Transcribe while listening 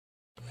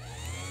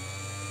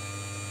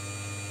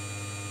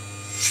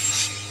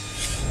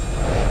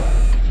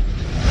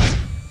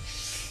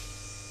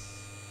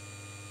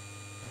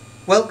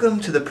Welcome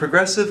to the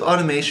Progressive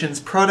Automation's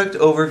product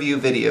overview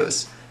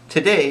videos.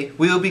 Today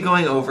we will be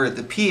going over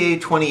the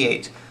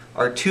PA-28,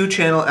 our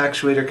 2-channel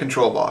actuator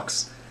control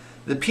box.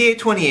 The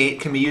PA-28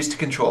 can be used to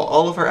control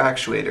all of our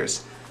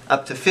actuators,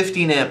 up to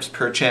 15 amps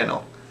per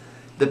channel.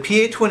 The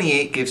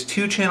PA-28 gives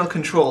 2-channel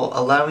control,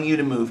 allowing you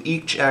to move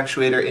each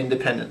actuator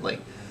independently.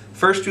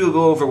 First we will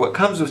go over what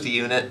comes with the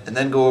unit and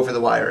then go over the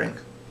wiring.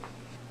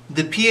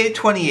 The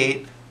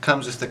PA-28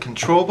 comes with the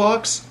control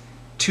box,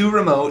 2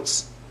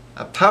 remotes,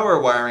 a power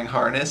wiring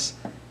harness,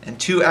 and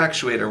 2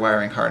 actuator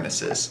wiring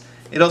harnesses.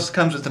 It also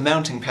comes with a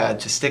mounting pad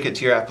to stick it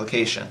to your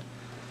application.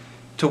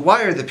 To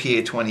wire the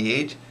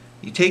PA-28,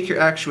 you take your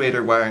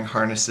actuator wiring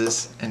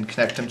harnesses and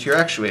connect them to your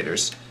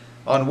actuators.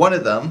 On one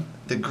of them,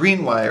 the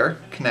green wire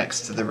connects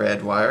to the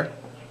red wire,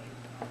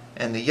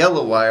 and the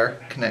yellow wire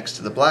connects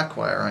to the black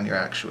wire on your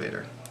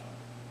actuator.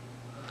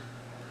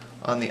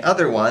 On the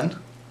other one,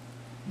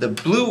 the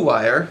blue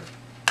wire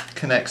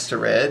connects to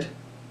red,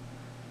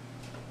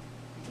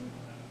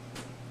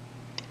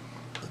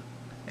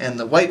 and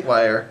the white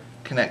wire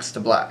connects to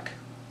black.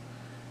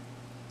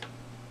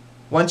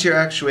 Once your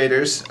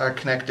actuators are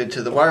connected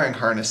to the wiring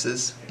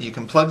harnesses, you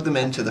can plug them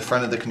into the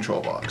front of the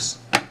control box.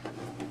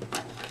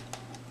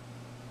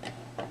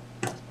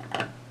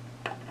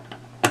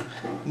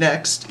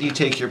 Next, you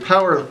take your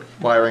power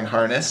wiring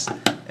harness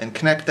and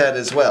connect that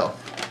as well.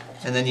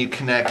 And then you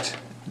connect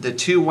the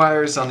 2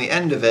 wires on the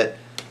end of it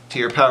to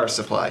your power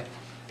supply.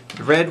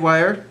 The red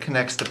wire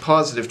connects to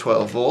positive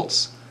 12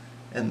 volts,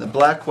 and the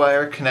black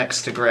wire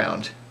connects to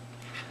ground.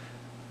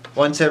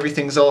 Once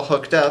everything's all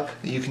hooked up,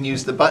 you can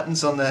use the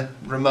buttons on the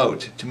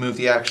remote to move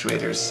the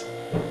actuators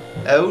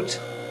out,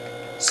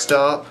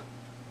 stop,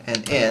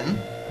 and in,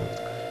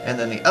 and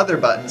then the other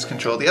buttons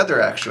control the other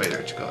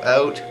actuator to go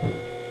out,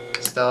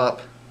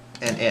 stop,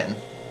 and in.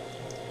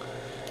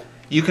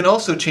 You can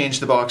also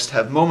change the box to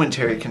have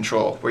momentary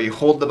control, where you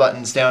hold the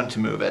buttons down to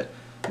move it.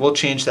 We'll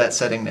change that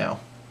setting now.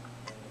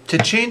 To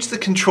change the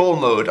control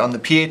mode on the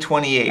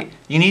PA-28,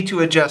 you need to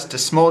adjust a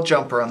small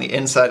jumper on the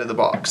inside of the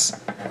box.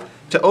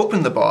 To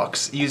open the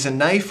box, use a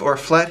knife or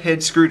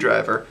flathead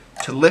screwdriver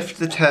to lift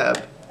the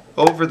tab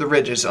over the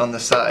ridges on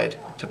the side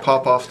to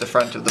pop off the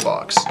front of the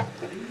box.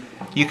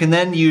 You can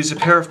then use a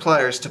pair of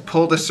pliers to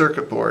pull the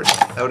circuit board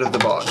out of the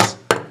box.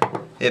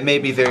 It may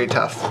be very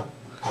tough.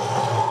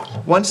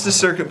 Once the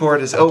circuit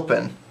board is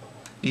open,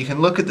 you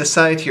can look at the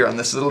side here on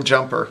this little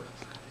jumper.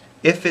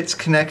 If it's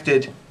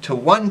connected to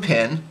one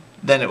pin,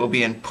 then it will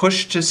be in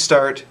push to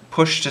start,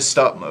 push to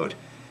stop mode.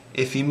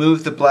 If you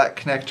move the black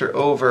connector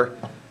over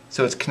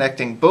so it's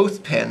connecting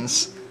both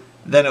pins,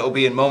 then it will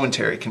be in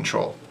momentary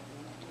control.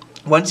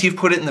 Once you've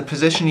put it in the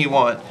position you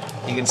want,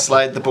 you can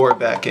slide the board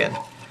back in.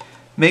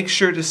 Make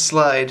sure to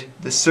slide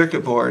the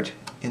circuit board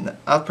in the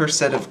upper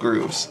set of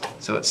grooves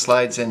so it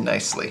slides in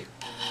nicely.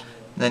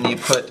 Then you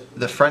put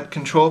the front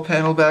control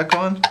panel back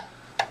on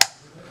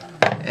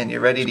and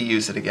you're ready to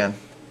use it again.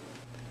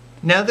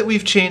 Now that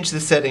we've changed the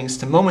settings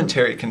to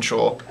momentary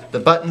control, the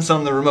buttons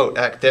on the remote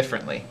act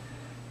differently.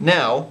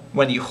 Now,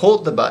 when you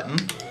hold the button,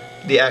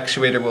 the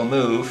actuator will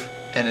move,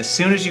 and as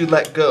soon as you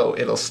let go,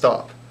 it'll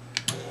stop.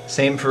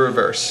 Same for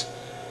reverse.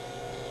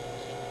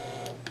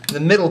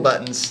 The middle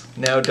buttons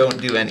now don't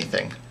do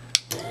anything.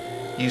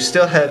 You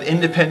still have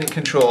independent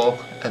control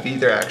of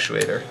either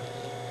actuator.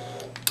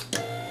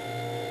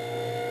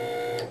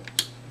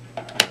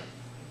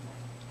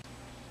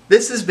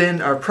 This has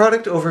been our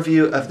product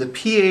overview of the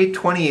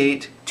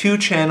PA-28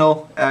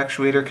 2-channel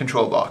actuator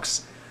control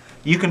box.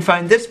 You can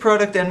find this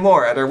product and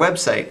more at our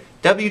website,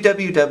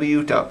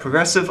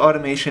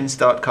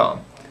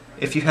 www.progressiveautomations.com.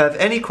 If you have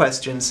any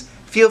questions,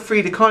 feel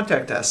free to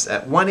contact us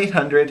at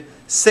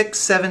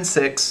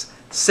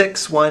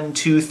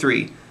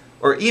 1-800-676-6123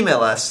 or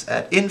email us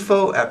at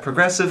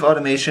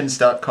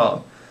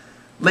info@progressiveautomations.com.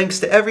 Links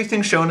to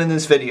everything shown in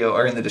this video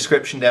are in the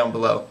description down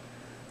below.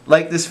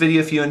 Like this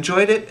video if you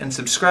enjoyed it, and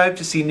subscribe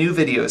to see new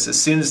videos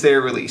as soon as they are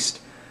released.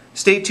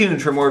 Stay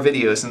tuned for more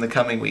videos in the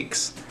coming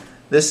weeks.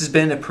 This has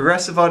been a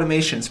Progressive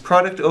Automations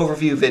product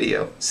overview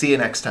video. See you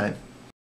next time.